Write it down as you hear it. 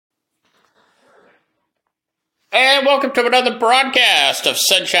And welcome to another broadcast of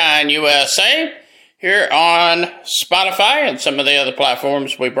Sunshine USA here on Spotify and some of the other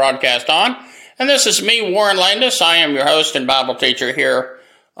platforms we broadcast on. And this is me, Warren Landis. I am your host and Bible teacher here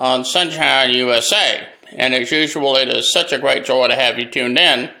on Sunshine USA. And as usual, it is such a great joy to have you tuned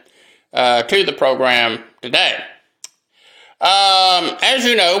in to the program today. As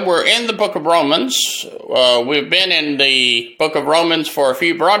you know, we're in the book of Romans. We've been in the book of Romans for a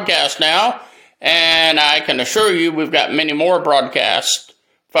few broadcasts now. And I can assure you we've got many more broadcasts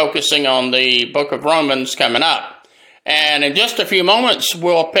focusing on the book of Romans coming up. And in just a few moments,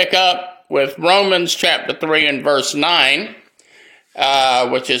 we'll pick up with Romans chapter 3 and verse 9,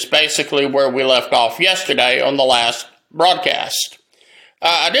 which is basically where we left off yesterday on the last broadcast.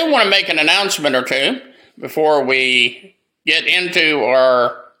 I do want to make an announcement or two before we get into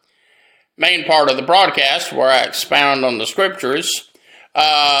our main part of the broadcast where I expound on the scriptures.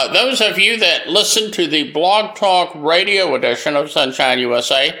 Those of you that listen to the Blog Talk radio edition of Sunshine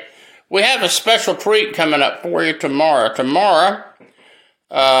USA, we have a special treat coming up for you tomorrow.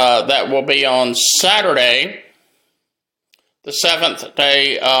 That will be on Saturday, the 7th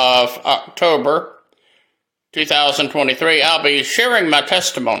day of October, 2023. I'll be sharing my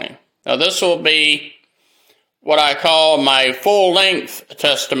testimony. Now, this will be what I call my full-length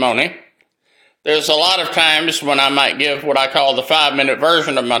testimony. There's a lot of times when I might give what I call the 5-minute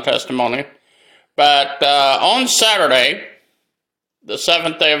version of my testimony. But on Saturday, the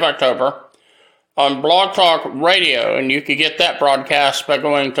 7th day of October, on Blog Talk Radio, and you can get that broadcast by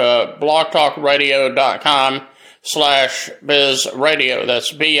going to blogtalkradio.com/bizradio.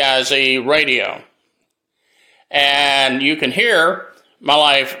 That's B-I-Z radio. And you can hear my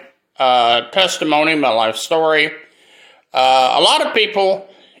life testimony, my life story. A lot of people,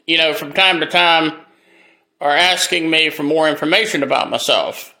 from time to time are asking me for more information about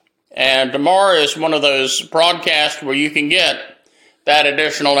myself. And tomorrow is one of those broadcasts where you can get that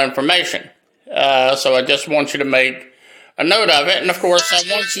additional information. So I just want you to make a note of it. And of course, I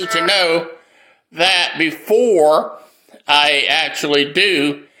want you to know that before I actually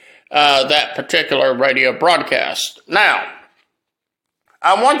do that particular radio broadcast. Now,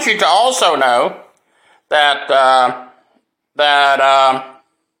 I want you to also know that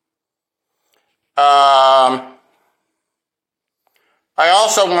I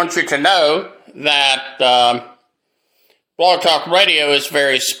also want you to know that Blog Talk Radio is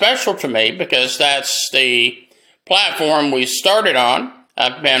very special to me because that's the platform we started on.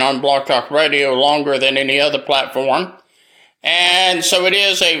 I've been on Blog Talk Radio longer than any other platform, and so it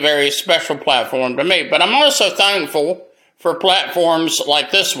is a very special platform to me. But I'm also thankful for platforms like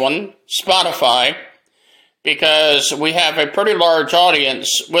this one, Spotify, because we have a pretty large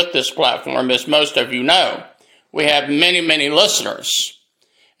audience with this platform, as most of you know. We have many, many listeners,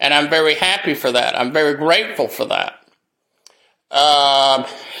 and I'm very happy for that. I'm very grateful for that.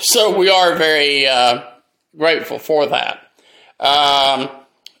 So we are very grateful for that. Now,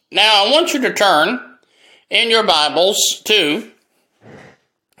 I want you to turn in your Bibles to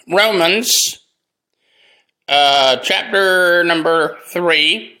Romans chapter number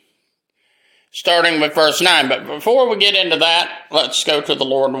 3, starting with verse 9. But before we get into that, let's go to the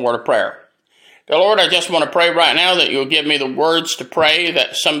Lord in a word of prayer. Dear Lord, I just want to pray right now that you'll give me the words to pray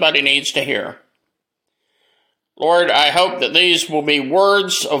that somebody needs to hear. Lord, I hope that these will be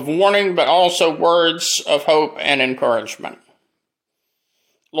words of warning, but also words of hope and encouragement.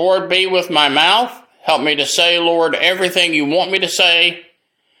 Lord, be with my mouth. Help me to say, Lord, everything you want me to say,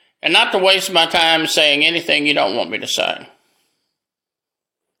 and not to waste my time saying anything you don't want me to say.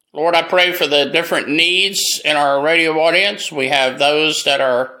 Lord, I pray for the different needs in our radio audience. We have those that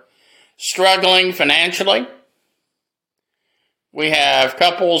are struggling financially. We have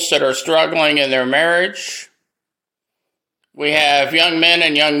couples that are struggling in their marriage. We have young men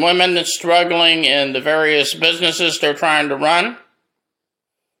and young women that's struggling in the various businesses they're trying to run.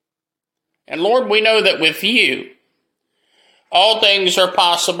 And Lord, we know that with you, all things are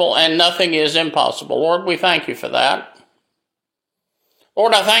possible and nothing is impossible. Lord, we thank you for that.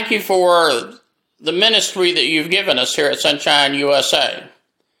 Lord, I thank you for the ministry that you've given us here at Sunshine USA.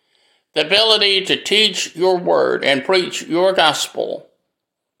 The ability to teach your word and preach your gospel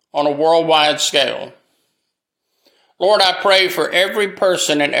on a worldwide scale. Lord, I pray for every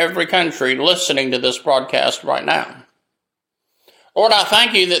person in every country listening to this broadcast right now. Lord, I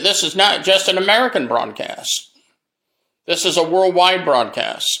thank you that this is not just an American broadcast. This is a worldwide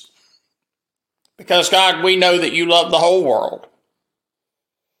broadcast. Because, God, we know that you love the whole world.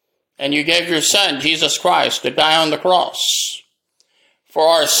 And you gave your Son, Jesus Christ, to die on the cross for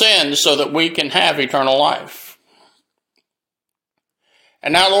our sins so that we can have eternal life.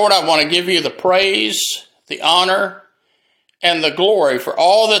 And now, Lord, I want to give you the praise, the honor, and the glory for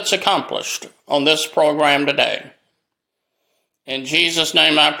all that's accomplished on this program today. In Jesus'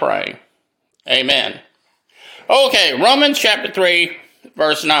 name I pray. Amen. Okay, Romans chapter 3,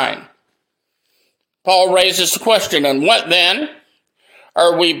 verse 9. Paul raises the question, and what then?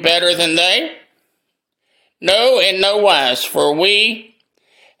 Are we better than they? No, in no wise, for we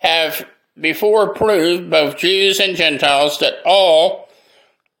have before proved, both Jews and Gentiles, that all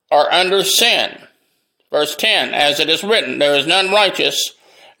are under sin. Verse 10, as it is written, there is none righteous,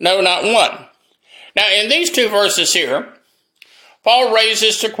 no, not one. Now, in these two verses here, Paul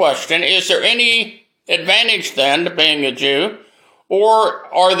raises the question, is there any advantage then to being a Jew,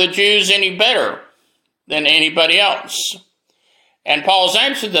 or are the Jews any better than anybody else? And Paul's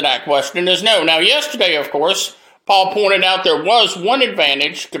answer to that question is no. Now, yesterday, of course, Paul pointed out there was one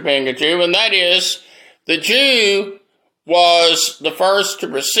advantage to being a Jew, and that is the Jew was the first to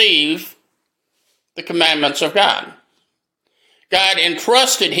receive the commandments of God. God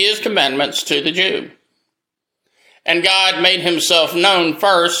entrusted his commandments to the Jew. And God made himself known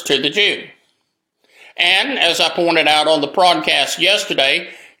first to the Jew. And, as I pointed out on the broadcast yesterday,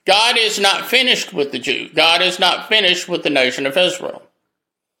 God is not finished with the Jew. God is not finished with the nation of Israel.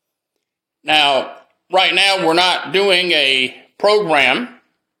 Now, right now we're not doing a program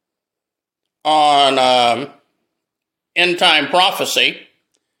on end-time prophecy,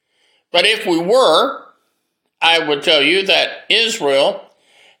 but if we were, I would tell you that Israel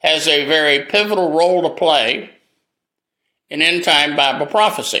has a very pivotal role to play in end-time Bible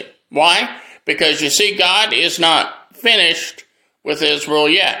prophecy. Why? Because you see, God is not finished with Israel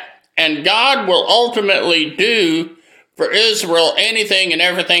yet. And God will ultimately do for Israel anything and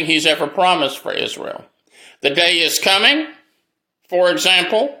everything he's ever promised for Israel. The day is coming, for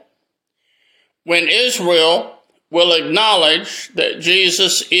example, when Israel will acknowledge that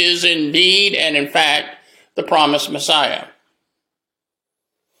Jesus is indeed and in fact the promised Messiah.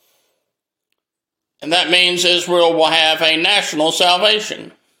 And that means Israel will have a national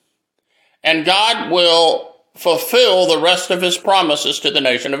salvation. And God will fulfill the rest of his promises to the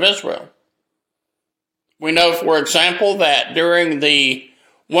nation of Israel. We know, for example, that during the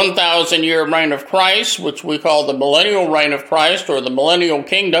 1,000-year reign of Christ, which we call the millennial reign of Christ or the millennial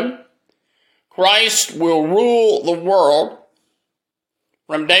kingdom, Christ will rule the world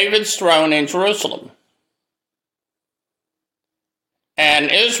from David's throne in Jerusalem.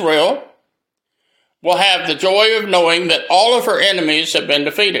 And Israel will have the joy of knowing that all of her enemies have been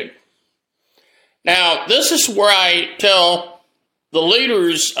defeated. Now, this is where I tell the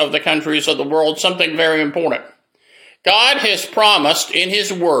leaders of the countries of the world something very important. God has promised in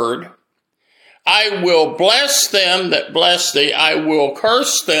his word, I will bless them that bless thee, I will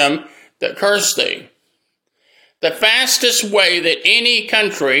curse them that curse thee. The fastest way that any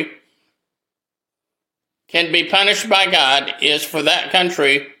country can be punished by God is for that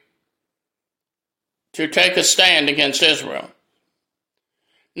country to take a stand against Israel.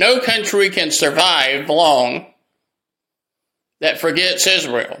 No country can survive long that forgets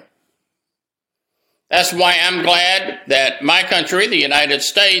Israel. That's why I'm glad that my country, the United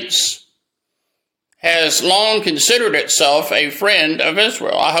States, has long considered itself a friend of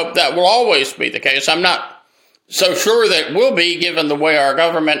Israel. I hope that will always be the case. I'm not so sure that it will be given the way our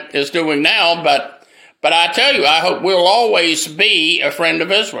government is doing now, but I tell you, I hope we'll always be a friend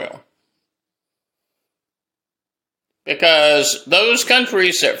of Israel. Because those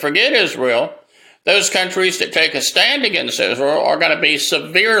countries that forget Israel, those countries that take a stand against Israel are going to be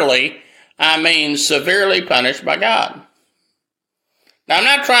severely punished by God. Now, I'm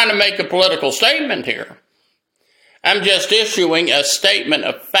not trying to make a political statement here. I'm just issuing a statement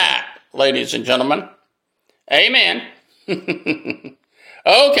of fact, ladies and gentlemen. Amen.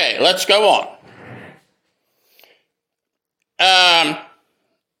 Okay, let's go on.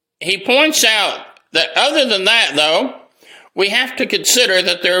 He points out that other than that, though, we have to consider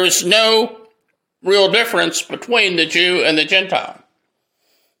that there is no real difference between the Jew and the Gentile.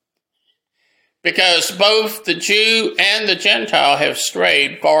 Because both the Jew and the Gentile have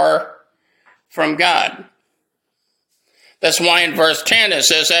strayed far from God. That's why in verse 10 it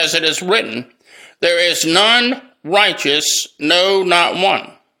says, as it is written, there is none righteous, no, not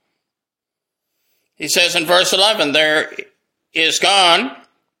one. He says in verse 11, there is gone,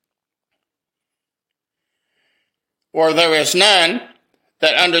 or there is none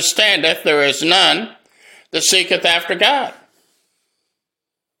that understandeth, there is none that seeketh after God.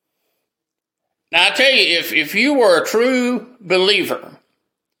 Now, I tell you, if you are a true believer,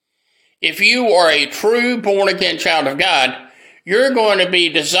 if you are a true born-again child of God, you're going to be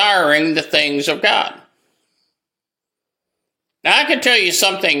desiring the things of God. Now, I can tell you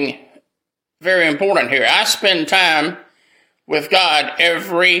something very important here. I spend time with God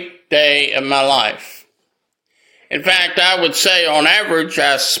every day of my life. In fact, I would say on average,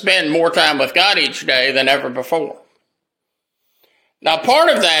 I spend more time with God each day than ever before. Now, part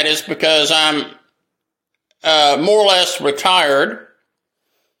of that is because I'm more or less retired,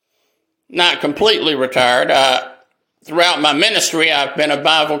 not completely retired. Throughout my ministry, I've been a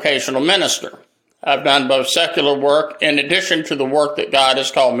bivocational minister. I've done both secular work in addition to the work that God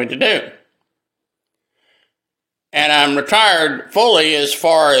has called me to do. And I'm retired fully as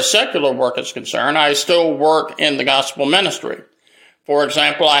far as secular work is concerned. I still work in the gospel ministry. For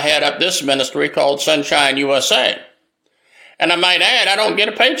example, I head up this ministry called Sunshine USA. And I might add, I don't get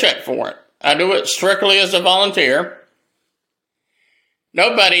a paycheck for it. I do it strictly as a volunteer.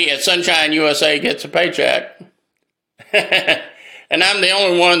 Nobody at Sunshine USA gets a paycheck. And I'm the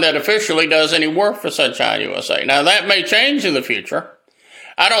only one that officially does any work for Sunshine USA. Now, that may change in the future.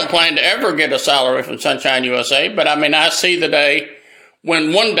 I don't plan to ever get a salary from Sunshine USA, but I see the day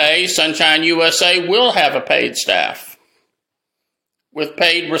when one day Sunshine USA will have a paid staff with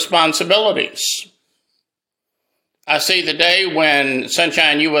paid responsibilities. I see the day when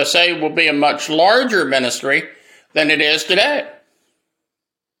Sunshine USA will be a much larger ministry than it is today.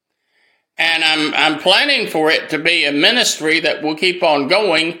 And I'm planning for it to be a ministry that will keep on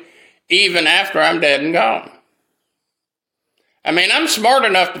going even after I'm dead and gone. I'm smart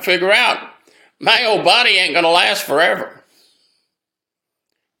enough to figure out my old body ain't going to last forever.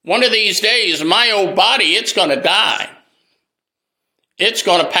 One of these days, my old body, it's going to die. It's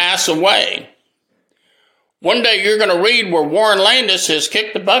going to pass away. One day you're going to read where Warren Landis has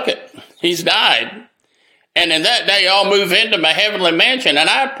kicked the bucket. He's died. And in that day, I'll move into my heavenly mansion. And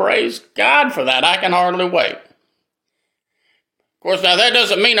I praise God for that. I can hardly wait. Of course, now that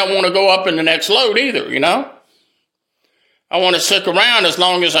doesn't mean I want to go up in the next load either, I want to stick around as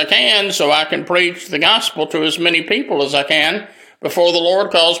long as I can so I can preach the gospel to as many people as I can before the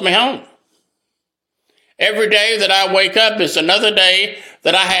Lord calls me home. Every day that I wake up is another day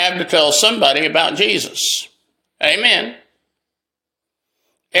that I have to tell somebody about Jesus. Amen.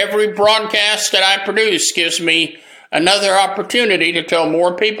 Every broadcast that I produce gives me another opportunity to tell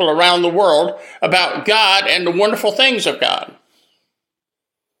more people around the world about God and the wonderful things of God.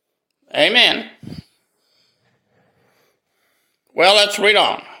 Amen. Well, let's read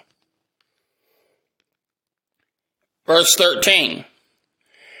on. Verse 13.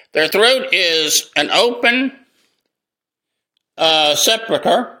 Their throat is an open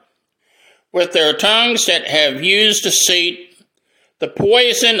sepulchre, with their tongues that have used deceit. The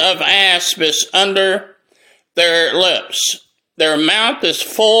poison of asp is under their lips. Their mouth is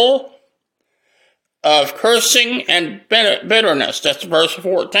full of cursing and bitterness. That's verse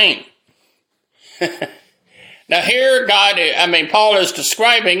 14. Now here Paul is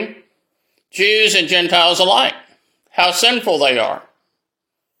describing Jews and Gentiles alike, how sinful they are.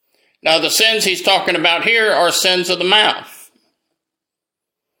 Now the sins he's talking about here are sins of the mouth.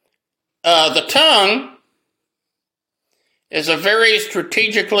 The tongue is a very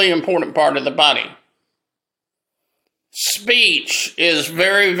strategically important part of the body. Speech is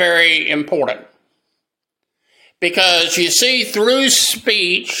very, very important. Because you see, through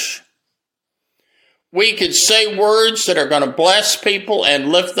speech, we could say words that are going to bless people and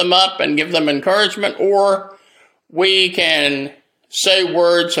lift them up and give them encouragement, or we can say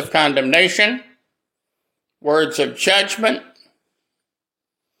words of condemnation, words of judgment.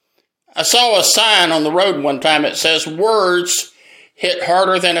 I saw a sign on the road one time. It says, words hit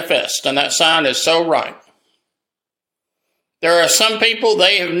harder than a fist. And that sign is so right. There are some people,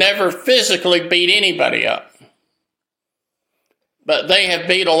 they have never physically beat anybody up. But they have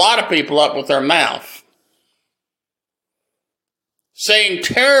beat a lot of people up with their mouth. Saying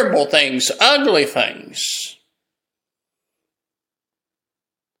terrible things, ugly things.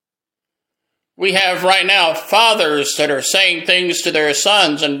 We have right now fathers that are saying things to their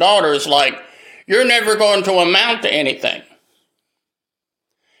sons and daughters like, you're never going to amount to anything.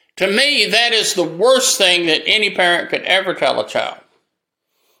 To me, that is the worst thing that any parent could ever tell a child.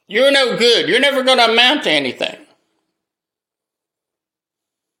 You're no good. You're never going to amount to anything.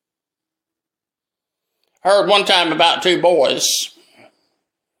 I heard one time about two boys.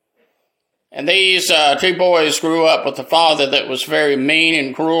 And these two boys grew up with a father that was very mean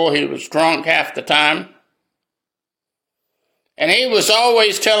and cruel. He was drunk half the time. And he was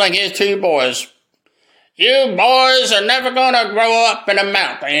always telling his two boys, you boys are never going to grow up and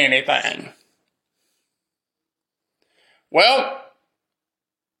amount to anything. Well,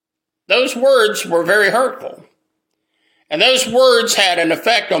 those words were very hurtful. And those words had an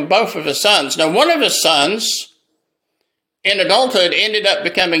effect on both of his sons. Now, one of his sons in adulthood ended up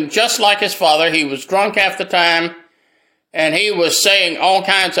becoming just like his father. He was drunk half the time, and he was saying all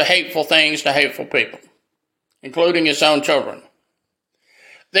kinds of hateful things to hateful people, including his own children.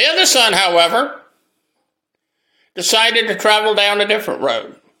 The other son, however, decided to travel down a different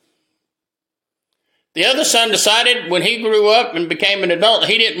road. The other son decided when he grew up and became an adult,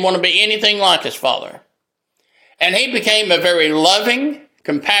 he didn't want to be anything like his father. And he became a very loving,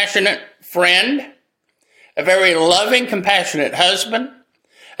 compassionate friend, a very loving, compassionate husband,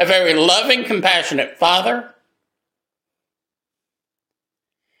 a very loving, compassionate father.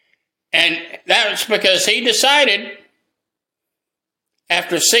 And that's because he decided,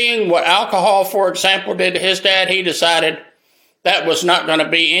 after seeing what alcohol, for example, did to his dad, he decided that was not going to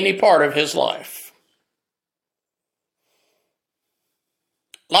be any part of his life.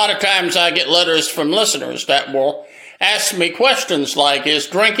 A lot of times I get letters from listeners that will ask me questions like, is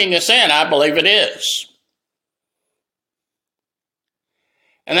drinking a sin? I believe it is.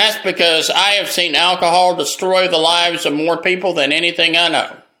 And that's because I have seen alcohol destroy the lives of more people than anything I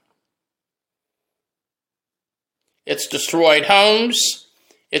know. It's destroyed homes.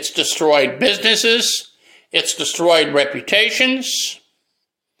 It's destroyed businesses. It's destroyed reputations.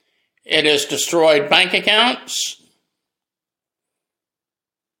 It has destroyed bank accounts.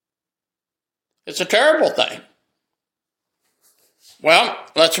 It's a terrible thing. Well,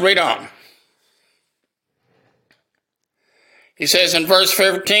 let's read on. He says in verse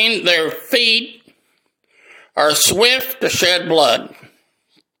 15, their feet are swift to shed blood.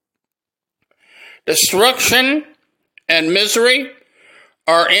 Destruction and misery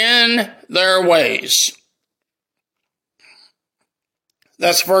are in their ways.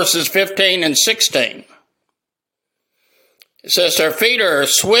 That's verses 15 and 16. It says their feet are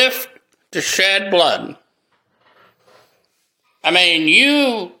swift to shed blood. I mean,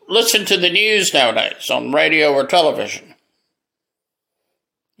 you listen to the news nowadays on radio or television.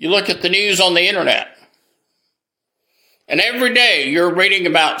 You look at the news on the internet. And every day you're reading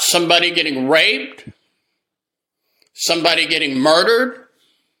about somebody getting raped, somebody getting murdered,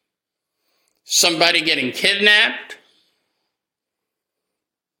 somebody getting kidnapped.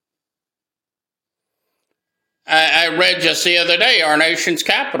 I read just the other day, our nation's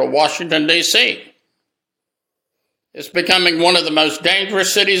capital, Washington, D.C., is becoming one of the most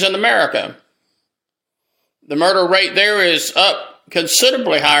dangerous cities in America. The murder rate there is up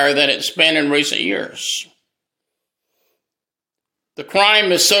considerably higher than it's been in recent years. The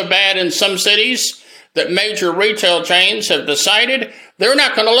crime is so bad in some cities that major retail chains have decided they're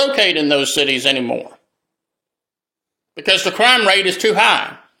not going to locate in those cities anymore because the crime rate is too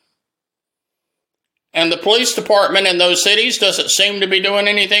high. And the police department in those cities doesn't seem to be doing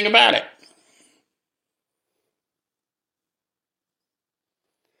anything about it.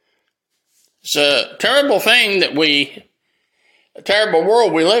 It's a terrible thing a terrible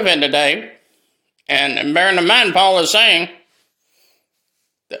world we live in today. And bearing in mind, Paul is saying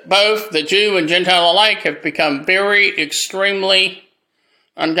that both the Jew and Gentile alike have become very extremely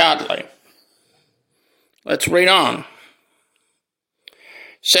ungodly. Let's read on.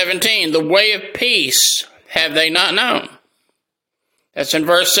 17, the way of peace have they not known. That's in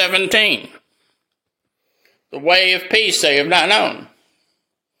verse 17. The way of peace they have not known.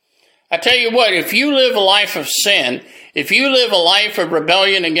 I tell you what, if you live a life of sin, if you live a life of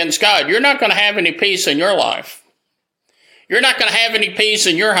rebellion against God, you're not going to have any peace in your life. You're not going to have any peace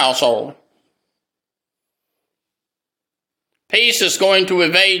in your household. Peace is going to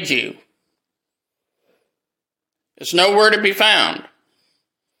evade you. It's nowhere to be found.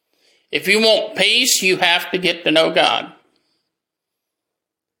 If you want peace, you have to get to know God.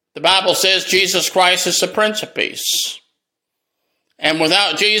 The Bible says Jesus Christ is the Prince of Peace. And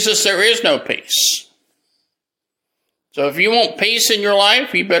without Jesus, there is no peace. So if you want peace in your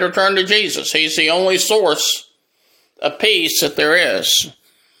life, you better turn to Jesus. He's the only source of peace that there is.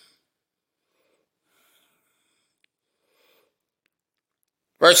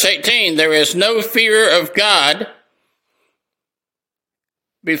 Verse 18, there is no fear of God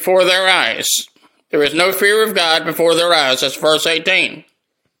before their eyes. There is no fear of God before their eyes. That's verse 18.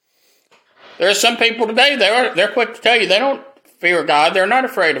 There are some people today, they're quick to tell you they don't fear God. They're not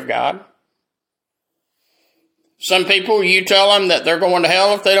afraid of God. Some people, you tell them that they're going to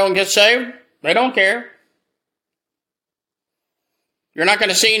hell if they don't get saved. They don't care. You're not going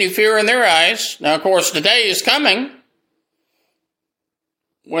to see any fear in their eyes. Now, of course, the day is coming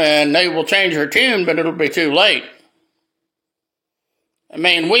when they will change their tune, but it'll be too late. I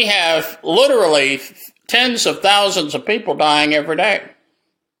mean, we have literally tens of thousands of people dying every day.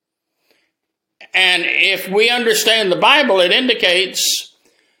 And if we understand the Bible, it indicates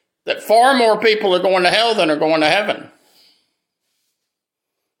that far more people are going to hell than are going to heaven.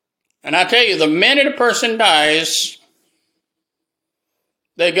 And I tell you, the minute a person dies,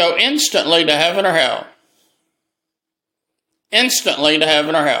 they go instantly to heaven or hell. Instantly to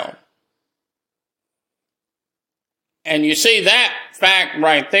heaven or hell. And you see, that fact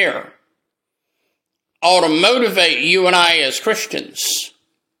right there ought to motivate you and I as Christians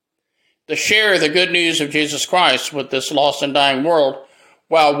to share the good news of Jesus Christ with this lost and dying world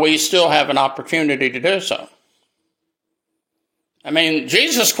while we still have an opportunity to do so. I mean,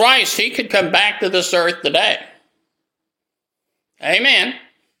 Jesus Christ, he could come back to this earth today. Amen.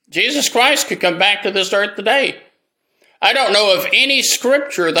 Jesus Christ could come back to this earth today. I don't know of any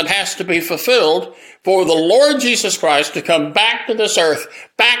scripture that has to be fulfilled for the Lord Jesus Christ to come back to this earth,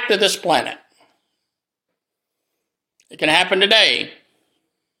 back to this planet. It can happen today.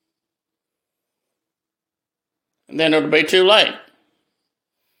 And then it'll be too late.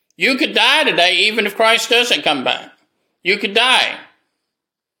 You could die today even if Christ doesn't come back. You could die.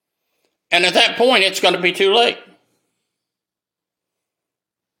 And at that point, it's going to be too late.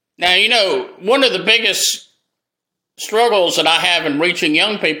 Now, you know, one of the biggest struggles that I have in reaching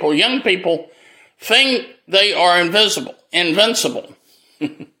young people think they are invincible.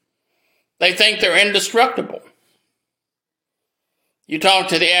 They think they're indestructible. You talk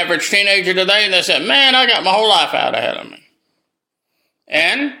to the average teenager today and they say, man, I got my whole life out ahead of me.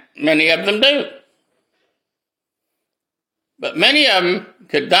 And many of them do. But many of them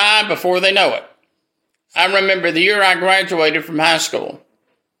could die before they know it. I remember the year I graduated from high school.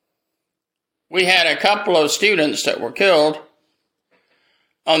 We had a couple of students that were killed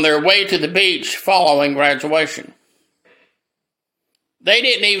on their way to the beach following graduation. They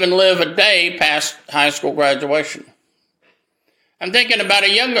didn't even live a day past high school graduation. I'm thinking about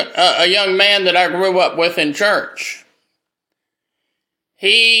a young man that I grew up with in church.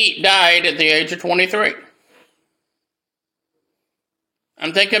 He died at the age of 23.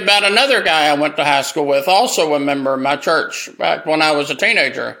 I'm thinking about another guy I went to high school with, also a member of my church back when I was a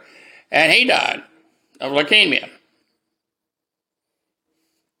teenager, and he died of leukemia.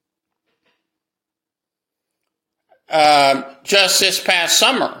 Just this past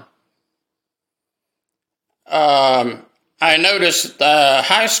summer, I noticed at the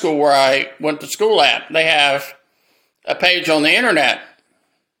high school where I went to school at, they have a page on the internet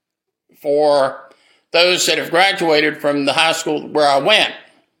for those that have graduated from the high school where I went.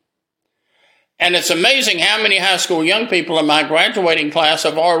 And it's amazing how many high school young people in my graduating class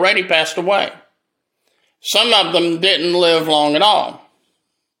have already passed away. Some of them didn't live long at all.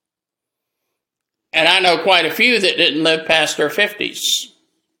 And I know quite a few that didn't live past their 50s.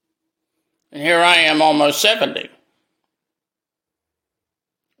 And here I am almost 70.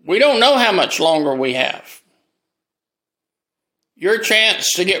 We don't know how much longer we have. Your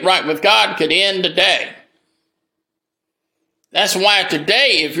chance to get right with God could end today. That's why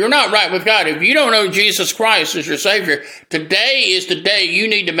today, if you're not right with God, if you don't know Jesus Christ as your Savior, today is the day you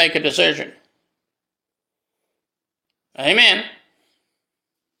need to make a decision. Amen.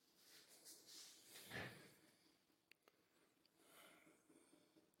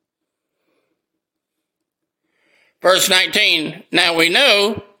 Verse 19, now we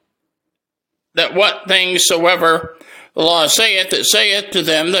know that what things soever the law saith, it saith to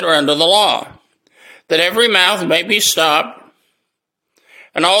them that are under the law, that every mouth may be stopped,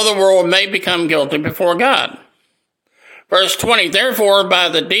 and all the world may become guilty before God. Verse 20, therefore by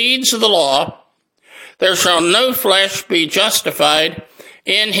the deeds of the law, there shall no flesh be justified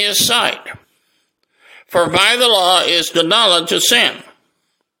in his sight. For by the law is the knowledge of sin.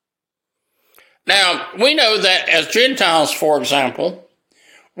 Now, we know that as Gentiles, for example,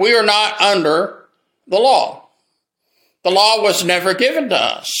 we are not under the law. The law was never given to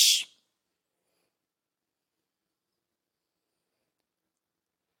us.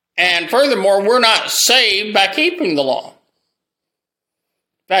 And furthermore, we're not saved by keeping the law.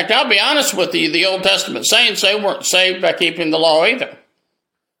 In fact, I'll be honest with you, the Old Testament saints, they weren't saved by keeping the law either.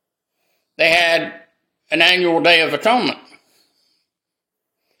 They had an annual Day of Atonement.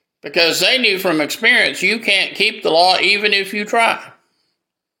 Because they knew from experience, you can't keep the law even if you try.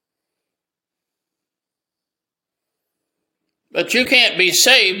 But you can't be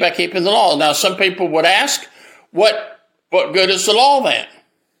saved by keeping the law. Now, some people would ask, what good is the law then?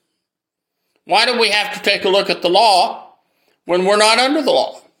 Why do we have to take a look at the law when we're not under the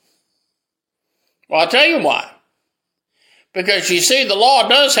law? Well, I'll tell you why. Because you see, the law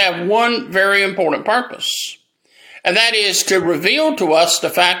does have one very important purpose. And that is to reveal to us the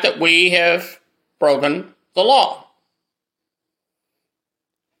fact that we have broken the law.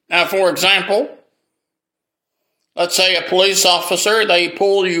 Now, for example, let's say a police officer, they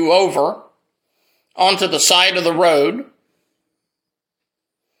pull you over onto the side of the road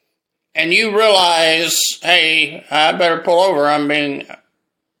and you realize, hey, I better pull over. I'm being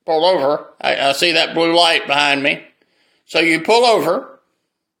pulled over. I see that blue light behind me. So you pull over,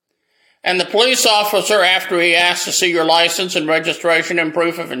 and the police officer, after he asks to see your license and registration and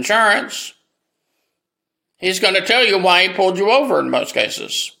proof of insurance, he's going to tell you why he pulled you over in most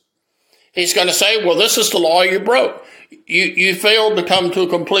cases. He's going to say, well, this is the law you broke. You failed to come to a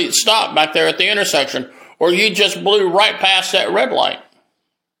complete stop back there at the intersection, or you just blew right past that red light.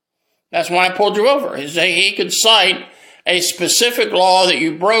 That's why I pulled you over. He could cite a specific law that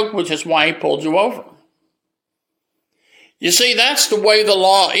you broke, which is why he pulled you over. You see, that's the way the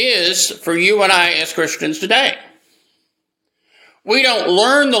law is for you and I as Christians today. We don't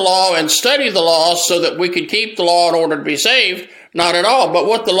learn the law and study the law so that we can keep the law in order to be saved. Not at all. But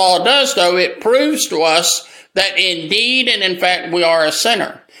what the law does, though, it proves to us that indeed and in fact we are a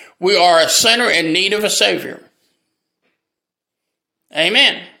sinner. We are a sinner in need of a Savior.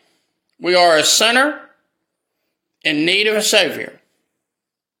 Amen. We are a sinner in need of a Savior.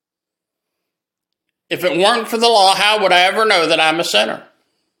 If it weren't for the law, how would I ever know that I'm a sinner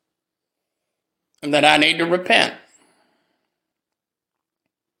and that I need to repent?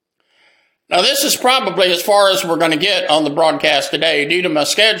 Now, this is probably as far as we're going to get on the broadcast today. Due to my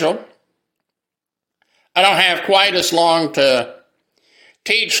schedule, I don't have quite as long to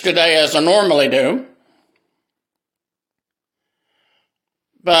teach today as I normally do.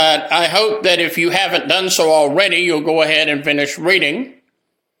 But I hope that if you haven't done so already, you'll go ahead and finish reading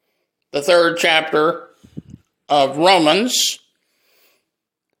the 3rd chapter of Romans.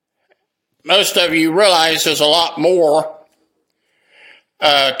 Most of you realize there's a lot more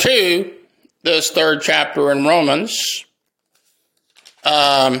to this 3rd chapter in Romans.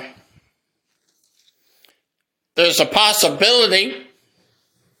 There's a possibility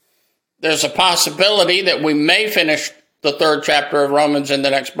that we may finish the 3rd chapter of Romans in the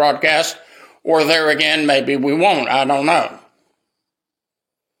next broadcast, or there again, maybe we won't. I don't know.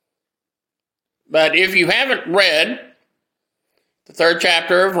 But if you haven't read the 3rd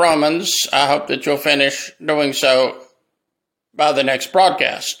chapter of Romans, I hope that you'll finish doing so by the next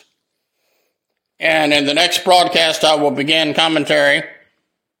broadcast. And in the next broadcast, I will begin commentary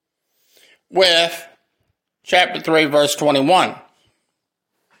with chapter 3, verse 21.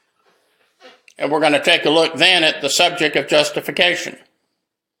 And we're going to take a look then at the subject of justification.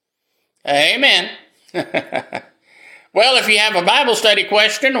 Amen. Well, if you have a Bible study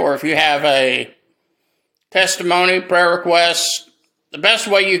question, or if you have a testimony, prayer request, the best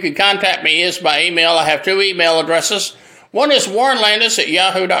way you can contact me is by email. I have 2 email addresses. One is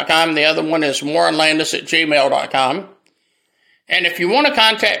warrenlandis@yahoo.com. The other one is warrenlandis@gmail.com. And if you want to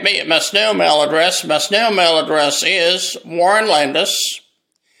contact me at my snail mail address is Warren Landis,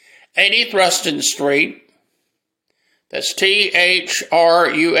 80 Thruston Street. That's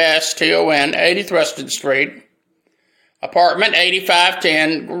THRUSTON, 80 Thruston Street. Apartment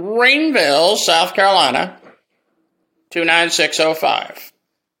 8510, Greenville, South Carolina, 29605.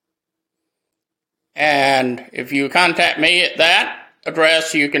 And if you contact me at that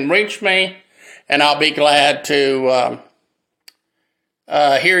address, you can reach me, and I'll be glad to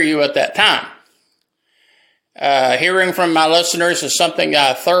hear you at that time. Hearing from my listeners is something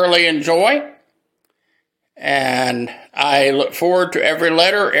I thoroughly enjoy, and I look forward to every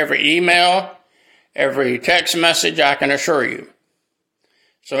letter, every email, every text message, I can assure you.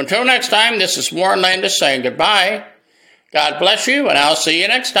 So until next time, this is Warren Landis saying goodbye. God bless you, and I'll see you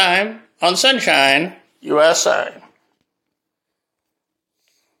next time on Sunshine USA.